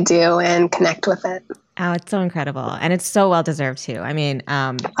what I do and connect with it. Oh, it's so incredible. And it's so well deserved too. I mean,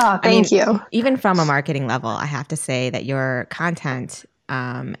 thank you. Even from a marketing level, I have to say that your content,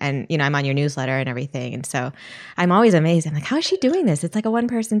 and I'm on your newsletter and everything. And so I'm always amazed. I'm like, how is she doing this? It's like a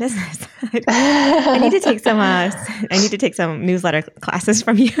one-person business. I need to take some newsletter classes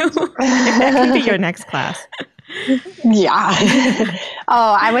from you. That could be your next class. Yeah.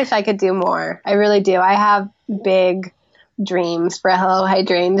 Oh, I wish I could do more. I really do. I have big dreams for Hello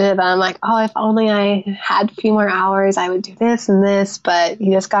Hydrangea that I'm like, oh, if only I had a few more hours, I would do this and this, but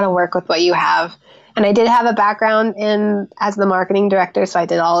you just got to work with what you have. And I did have a background as the marketing director, so I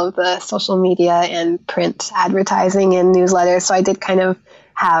did all of the social media and print advertising and newsletters, so I did kind of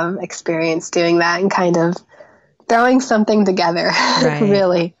have experience doing that and kind of throwing something together, right.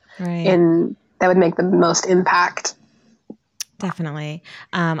 Really, right. That would make the most impact. Definitely.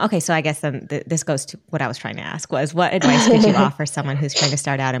 Okay, so I guess this goes to what I was trying to ask was, what advice would you offer someone who's trying to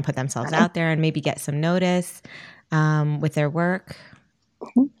start out and put themselves out there and maybe get some notice with their work?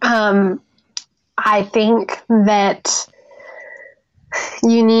 I think that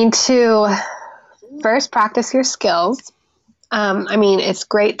you need to first practice your skills. I mean, it's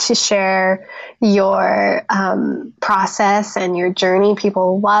great to share your process and your journey.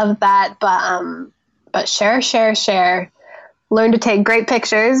 People love that, but share. Learn to take great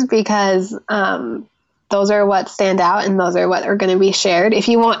pictures, because those are what stand out and those are what are going to be shared. If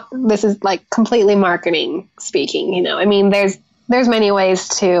you want, this is like completely marketing speaking, I mean, there's many ways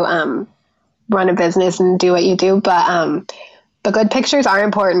to run a business and do what you do, but good pictures are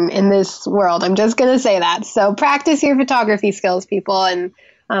important in this world. I'm just going to say that. So practice your photography skills, people, and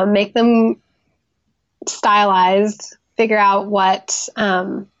make them stylized. Figure out what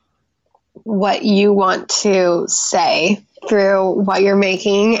you want to say through what you're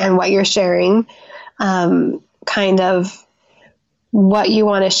making and what you're sharing, kind of what you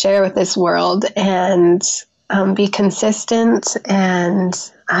want to share with this world, and be consistent and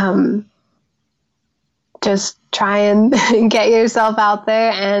just try and get yourself out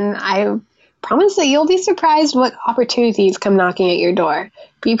there. And I promise that you'll be surprised what opportunities come knocking at your door.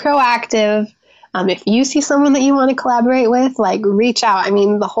 Be proactive. If you see someone that you want to collaborate with, like reach out. I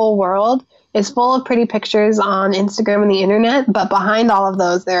mean, the whole world is full of pretty pictures on Instagram and the internet, but behind all of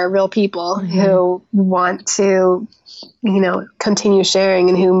those, there are real people who want to, continue sharing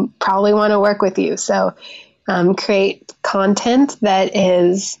and who probably want to work with you. So create content that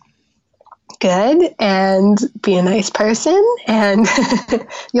is good and be a nice person, and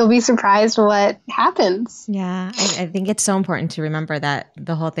you'll be surprised what happens. Yeah, I think it's so important to remember that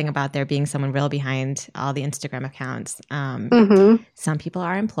the whole thing about there being someone real behind all the Instagram accounts. Some people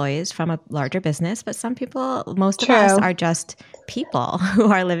are employees from a larger business, but some people, most of us are just people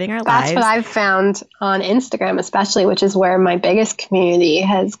who are living our lives. That's what I've found on Instagram, especially, which is where my biggest community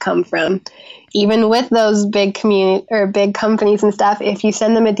has come from. Even with those big community or big companies and stuff, if you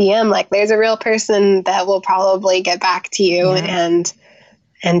send them a DM, like there's a real person that will probably get back to you and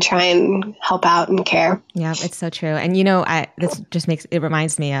try and help out and care. Yeah, it's so true. And this just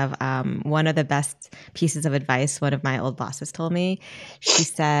reminds me of one of the best pieces of advice one of my old bosses told me. She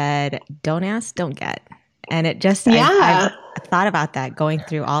said, "Don't ask, don't get." And it just, I've thought about that going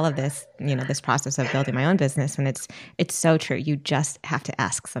through all of this, this process of building my own business. And it's so true. You just have to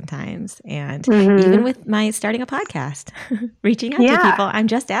ask sometimes. And even with my starting a podcast, reaching out to people, I'm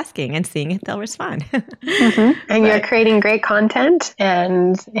just asking and seeing if they'll respond. And you're creating great content,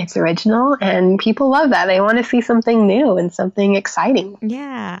 and it's original, and people love that. They want to see something new and something exciting.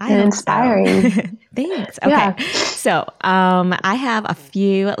 Yeah. And inspiring. So. Thanks. Okay. Yeah. So I have a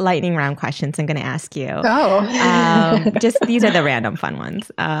few lightning round questions I'm going to ask you. Just these are the random fun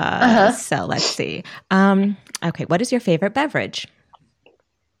ones. So let's see. Okay. What is your favorite beverage?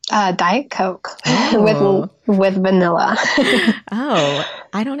 Diet Coke with vanilla.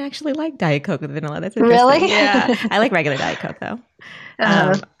 I don't actually like Diet Coke with vanilla. That's interesting. Really? Yeah. I like regular Diet Coke though.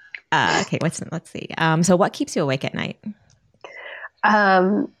 Okay. Let's see. So what keeps you awake at night?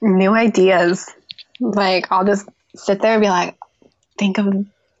 New ideas. Like I'll just sit there and be like, think of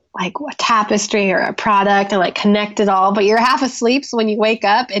like a tapestry or a product and like connect it all. But you're half asleep, so when you wake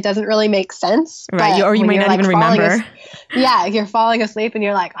up, it doesn't really make sense. Right. Or you might not even remember. You're falling asleep and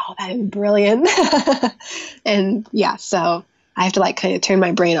you're like, oh, that is brilliant. And so I have to like kind of turn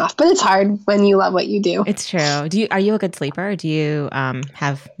my brain off. But it's hard when you love what you do. It's true. Are you a good sleeper? Do you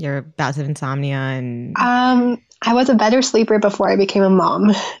have your bouts of insomnia? And I was a better sleeper before I became a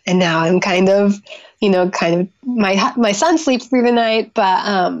mom, and now I'm kind of my son sleeps through the night,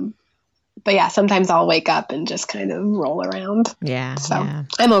 but yeah, sometimes I'll wake up and just kind of roll around. Yeah. So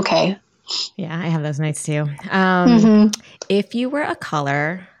I'm okay. Yeah, I have those nights too. If you were a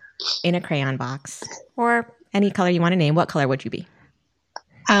color in a crayon box, or any color you want to name, what color would you be?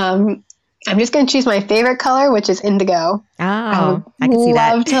 I'm just going to choose my favorite color, which is indigo. I can see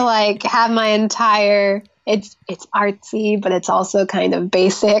that. I love to like have my entire. It's artsy, but it's also kind of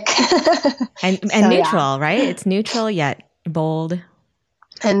basic and neutral, right? It's neutral yet bold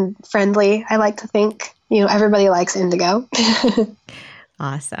and friendly. I like to think, everybody likes indigo.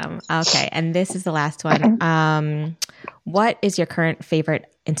 Awesome. Okay, and this is the last one. What is your current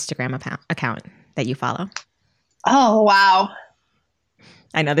favorite Instagram account that you follow? Oh wow!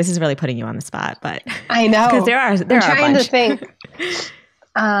 I know this is really putting you on the spot, but I know because there are trying to think.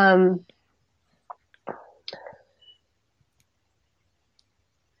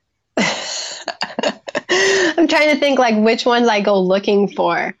 I'm trying to think like which ones I go looking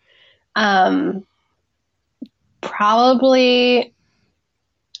for. Probably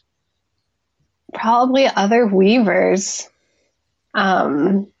other weavers.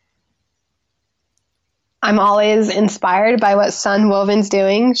 I'm always inspired by what Sun Woven's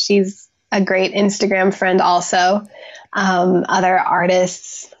doing. She's a great Instagram friend also. Other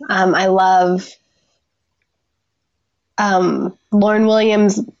artists. I love Lauren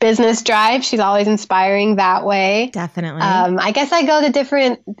Williams' Business Drive. She's always inspiring that way. Definitely. I guess I go to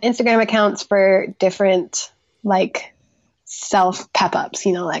different Instagram accounts for different like self pep ups,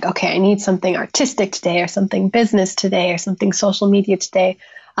 like, okay, I need something artistic today or something business today or something social media today.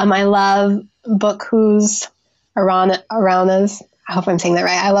 I love Bookhu's Arana's. I hope I'm saying that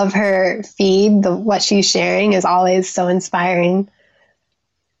right. I love her feed. What she's sharing is always so inspiring.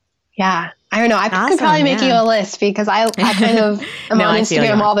 Yeah. I don't know. I could probably make you a list because I kind of am on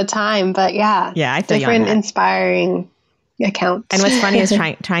Instagram all the time. But I feel different inspiring accounts. And what's funny is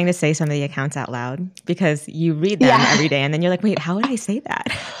trying to say some of the accounts out loud because you read them every day and then you're like, wait, how would I say that?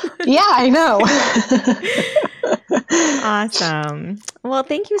 Yeah, I know. Awesome. Well,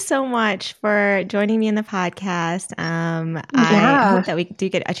 thank you so much for joining me in the podcast. I hope that we do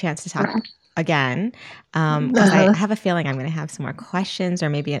get a chance to talk again, because I have a feeling I'm going to have some more questions or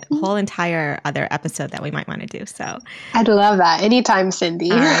maybe a whole entire other episode that we might want to do. So I'd love that. Anytime,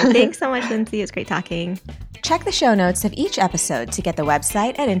 Cindy. All right. Thanks so much, Lindsey. It's great talking. Check the show notes of each episode to get the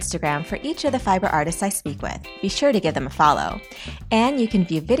website and Instagram for each of the fiber artists I speak with. Be sure to give them a follow. And you can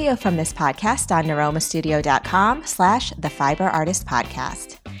view video from this podcast on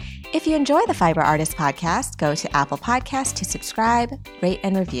neuromastudio.com/thefiberartistpodcast. If you enjoy the Fiber Artist Podcast, go to Apple Podcasts to subscribe, rate,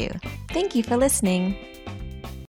 and review. Thank you for listening.